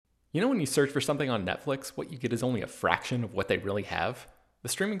You know, when you search for something on Netflix, what you get is only a fraction of what they really have? The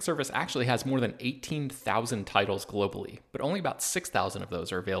streaming service actually has more than 18,000 titles globally, but only about 6,000 of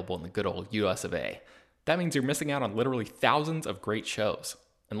those are available in the good old US of A. That means you're missing out on literally thousands of great shows.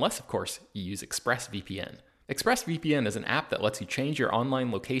 Unless, of course, you use ExpressVPN. ExpressVPN is an app that lets you change your online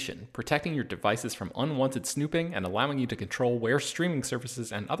location, protecting your devices from unwanted snooping and allowing you to control where streaming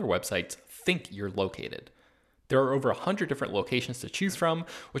services and other websites think you're located. There are over 100 different locations to choose from,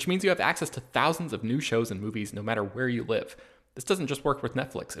 which means you have access to thousands of new shows and movies no matter where you live. This doesn't just work with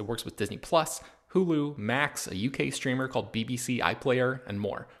Netflix, it works with Disney Plus, Hulu, Max, a UK streamer called BBC iPlayer, and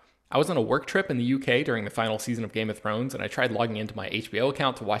more. I was on a work trip in the UK during the final season of Game of Thrones, and I tried logging into my HBO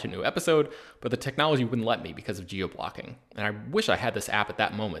account to watch a new episode, but the technology wouldn't let me because of geo-blocking. And I wish I had this app at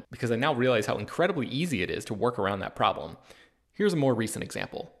that moment, because I now realize how incredibly easy it is to work around that problem. Here's a more recent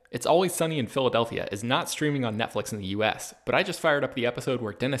example. It's Always Sunny in Philadelphia is not streaming on Netflix in the US, but I just fired up the episode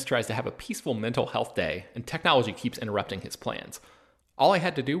where Dennis tries to have a peaceful mental health day, and technology keeps interrupting his plans. All I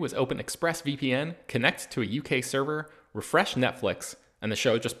had to do was open ExpressVPN, connect to a UK server, refresh Netflix, and the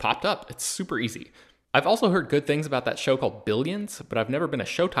show just popped up. It's super easy. I've also heard good things about that show called Billions, but I've never been a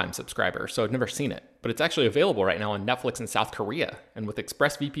Showtime subscriber, so I've never seen it. But it's actually available right now on Netflix in South Korea, and with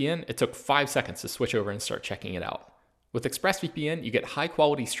ExpressVPN, it took 5 seconds to switch over and start checking it out. With ExpressVPN, you get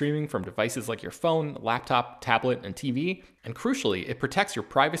high-quality streaming from devices like your phone, laptop, tablet, and TV, and crucially, it protects your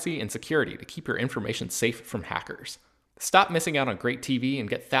privacy and security to keep your information safe from hackers. Stop missing out on great TV and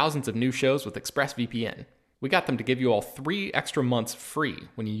get thousands of new shows with ExpressVPN. We got them to give you all 3 extra months free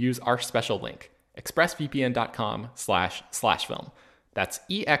when you use our special link, expressvpn.com/slashfilm. That's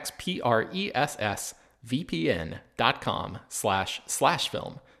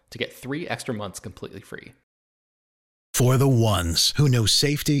expressvpn.com/slashfilm to get 3 extra months completely free. For the ones who know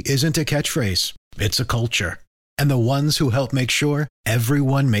safety isn't a catchphrase, it's a culture. And the ones who help make sure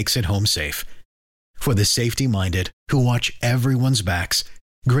everyone makes it home safe. For the safety-minded who watch everyone's backs,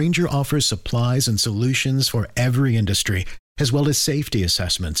 Grainger offers supplies and solutions for every industry, as well as safety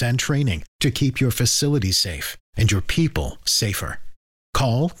assessments and training to keep your facilities safe and your people safer.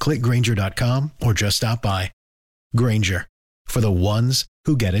 Call, click Grainger.com, or just stop by. Grainger, for the ones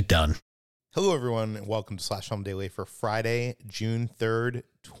who get it done. Hello, everyone, and welcome to Slash Film Daily for Friday, June 3rd,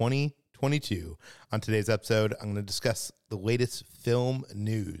 2022. On today's episode, I'm going to discuss the latest film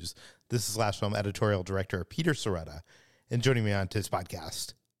news. This is Slash Film editorial director Peter Sciretta, and joining me on today's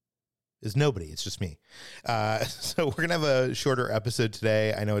podcast is nobody. It's just me. So we're going to have a shorter episode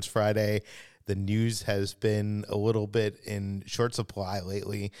today. I know it's Friday. The news has been a little bit in short supply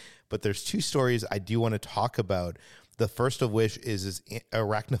lately, but there's 2 stories I do want to talk about. The first of which is his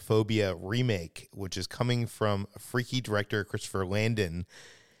Arachnophobia remake, which is coming from freaky director Christopher Landon.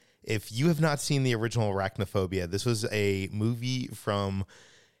 If you have not seen the original Arachnophobia, this was a movie from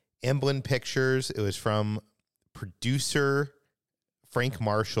Amblin Pictures. It was from producer Frank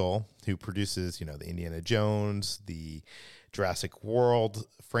Marshall, who produces, the Indiana Jones, the Jurassic World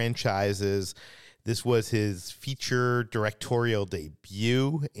franchises. This was his feature directorial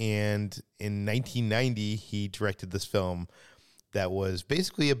debut, and in 1990, he directed this film that was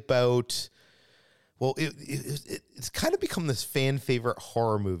basically about, it's kind of become this fan favorite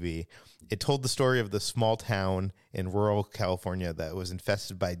horror movie. It told the story of the small town in rural California that was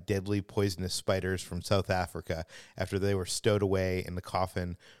infested by deadly poisonous spiders from South Africa after they were stowed away in the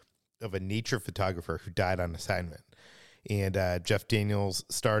coffin of a nature photographer who died on assignment. And Jeff Daniels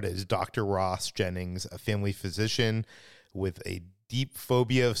starred as Dr. Ross Jennings, a family physician with a deep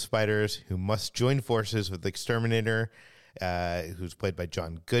phobia of spiders who must join forces with the exterminator, who's played by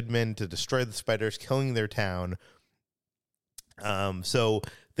John Goodman, to destroy the spiders, killing their town. So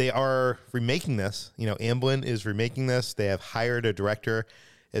they are remaking this. Amblin is remaking this. They have hired a director.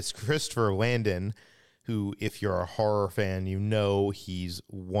 It's Christopher Landon, who, if you're a horror fan, he's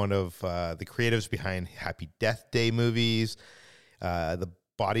one of the creatives behind Happy Death Day movies, the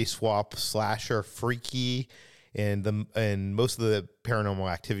body swap slasher Freaky, and most of the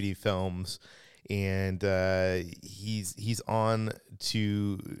Paranormal Activity films. And he's on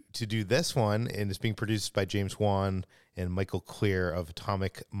to do this one, and it's being produced by James Wan and Michael Clear of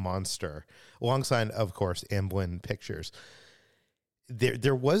Atomic Monster, alongside, of course, Amblin Pictures.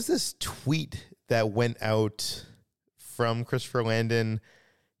 There was this tweet that went out from Christopher Landon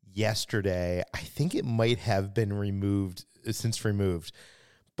yesterday. I think it might have been removed,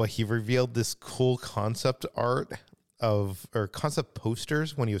 but he revealed this cool concept art or concept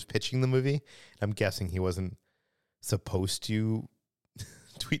posters when he was pitching the movie. I'm guessing he wasn't supposed to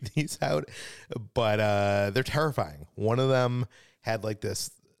tweet these out, but they're terrifying. One of them had like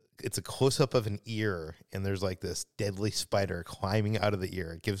this it's a close up of an ear, and there's like this deadly spider climbing out of the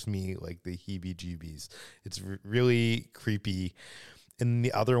ear. It gives me like the heebie-jeebies. It's really creepy. And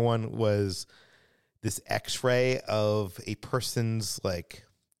the other one was this X-ray of a person's like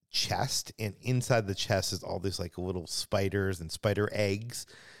chest, and inside the chest is all these like little spiders and spider eggs.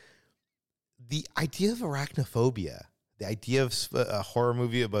 The idea of arachnophobia, the idea of a horror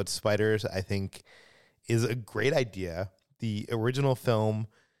movie about spiders, I think is a great idea. The original film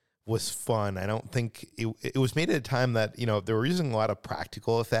was fun. I don't think it was made at a time that, you know, they were using a lot of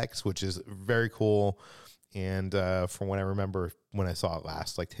practical effects, which is very cool. And from what I remember when I saw it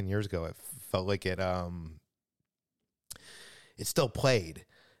last, like 10 years ago, it felt like it still played.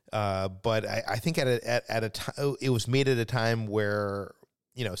 But I think at a time, it was made at a time where,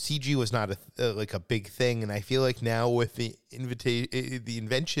 you know, CG was not like a big thing. And I feel like now with the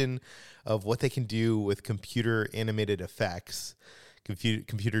invention of what they can do with computer animated effects,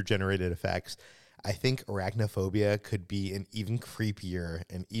 computer generated effects, I think arachnophobia could be an even creepier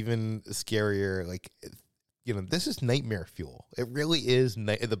and even scarier. Like, you know, this is nightmare fuel. It really is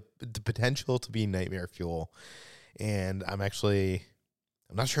the potential to be nightmare fuel. And I'm not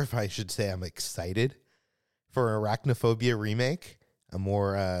sure if I should say I'm excited for an arachnophobia remake. I'm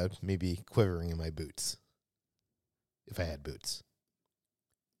more maybe quivering in my boots, if I had boots.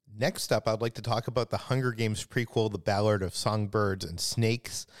 Next up, I'd like to talk about the Hunger Games prequel, The Ballad of Songbirds and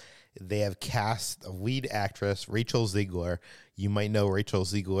Snakes. They have cast a lead actress, Rachel Zegler. You might know Rachel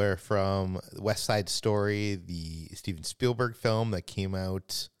Zegler from West Side Story, the Steven Spielberg film that came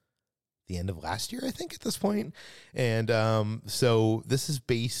out the end of last year, I think, at this point. And so this is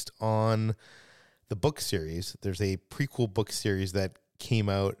based on the book series. There's a prequel book series that came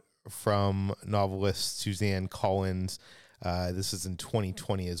out from novelist Suzanne Collins. This is in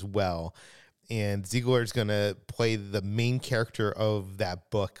 2020 as well. And Ziegler is going to play the main character of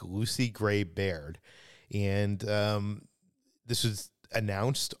that book, Lucy Gray Baird. And this was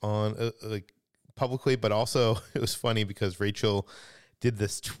announced on like publicly, but also it was funny because Rachel did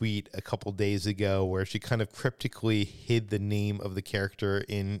this tweet a couple days ago where she kind of cryptically hid the name of the character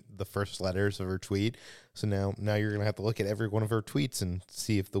in the first letters of her tweet. So now you're going to have to look at every one of her tweets and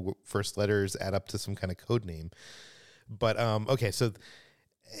see if the first letters add up to some kind of code name. But, okay, so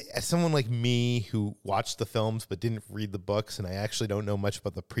as someone like me who watched the films but didn't read the books, and I actually don't know much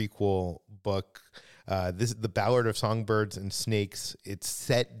about the prequel book, The Ballad of Songbirds and Snakes, it's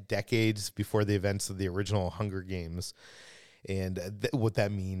set decades before the events of the original Hunger Games. And what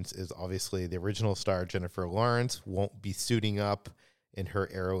that means is obviously the original star, Jennifer Lawrence, won't be suiting up in her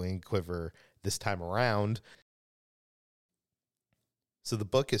arrow and quiver this time around. So the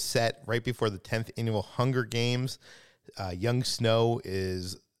book is set right before the 10th annual Hunger Games. Young Snow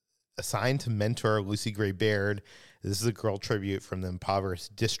is assigned to mentor Lucy Gray Baird. This is a girl tribute from the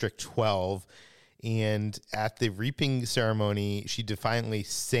impoverished District 12. And at the reaping ceremony, she defiantly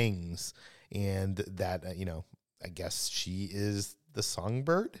sings. And that, you know, I guess she is the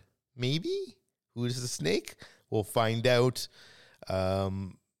songbird, maybe? Who is the snake? We'll find out. I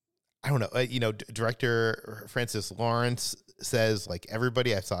don't know. You know, director Francis Lawrence says, like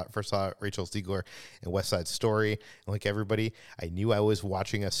everybody, first saw Rachel Zegler in West Side Story. And like everybody, I knew I was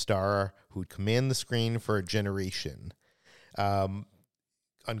watching a star who would command the screen for a generation.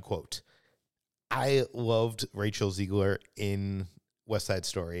 Unquote. I loved Rachel Zegler in West Side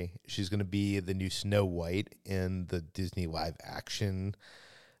Story. She's going to be the new Snow White in the Disney live action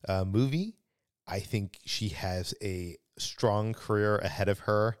movie. I think she has a strong career ahead of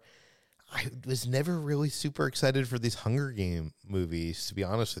her. I was never really super excited for these Hunger Game movies, to be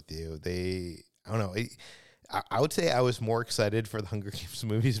honest with you. I don't know. I would say I was more excited for the Hunger Games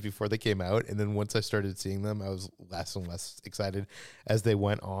movies before they came out. And then once I started seeing them, I was less and less excited as they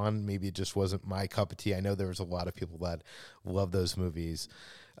went on. Maybe it just wasn't my cup of tea. I know there was a lot of people that love those movies.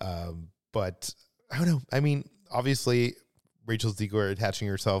 But I don't know. I mean, obviously, Rachel Zegler attaching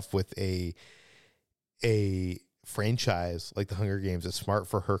herself with a franchise like the Hunger Games is smart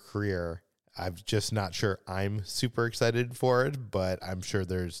for her career. I'm just not sure I'm super excited for it, but I'm sure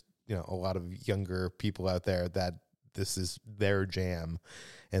there's, you know, a lot of younger people out there that this is their jam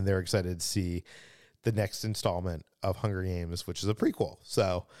and they're excited to see the next installment of Hunger Games, which is a prequel.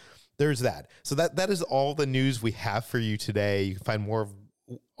 So there's that. So that is all the news we have for you today. You can find more of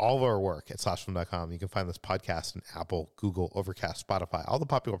all of our work at slashfilm.com. You can find this podcast in Apple, Google, Overcast, Spotify, all the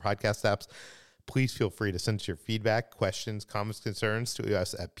popular podcast apps. Please feel free to send us your feedback, questions, comments, concerns to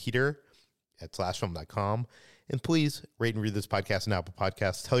us at peter@slashfilm.com. And please rate and read this podcast on Apple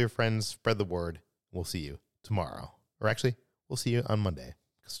Podcasts. Tell your friends, spread the word. We'll see you tomorrow. Or actually, we'll see you on Monday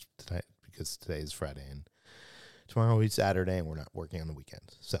because today is Friday and tomorrow is Saturday and we're not working on the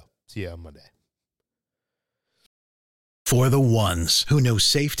weekends. So See you on Monday. For the ones who know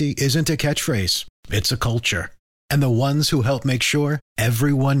safety isn't a catchphrase, it's a culture. And the ones who help make sure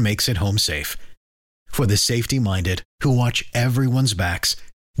everyone makes it home safe. For the safety-minded who watch everyone's backs,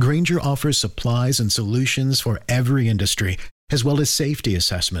 Grainger offers supplies and solutions for every industry, as well as safety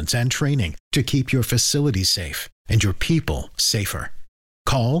assessments and training to keep your facilities safe and your people safer.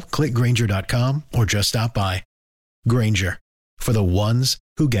 Call, click Grainger.com, or just stop by. Grainger, for the ones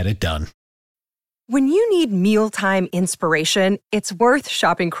who get it done. When you need mealtime inspiration, it's worth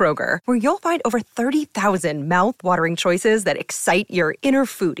shopping Kroger, where you'll find over 30,000 mouth-watering choices that excite your inner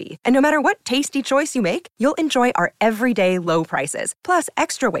foodie. And no matter what tasty choice you make, you'll enjoy our everyday low prices, plus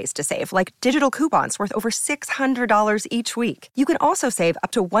extra ways to save, like digital coupons worth over $600 each week. You can also save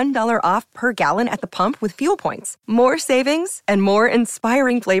up to $1 off per gallon at the pump with fuel points. More savings and more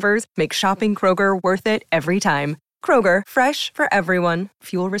inspiring flavors make shopping Kroger worth it every time. Kroger, fresh for everyone.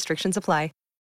 Fuel restrictions apply.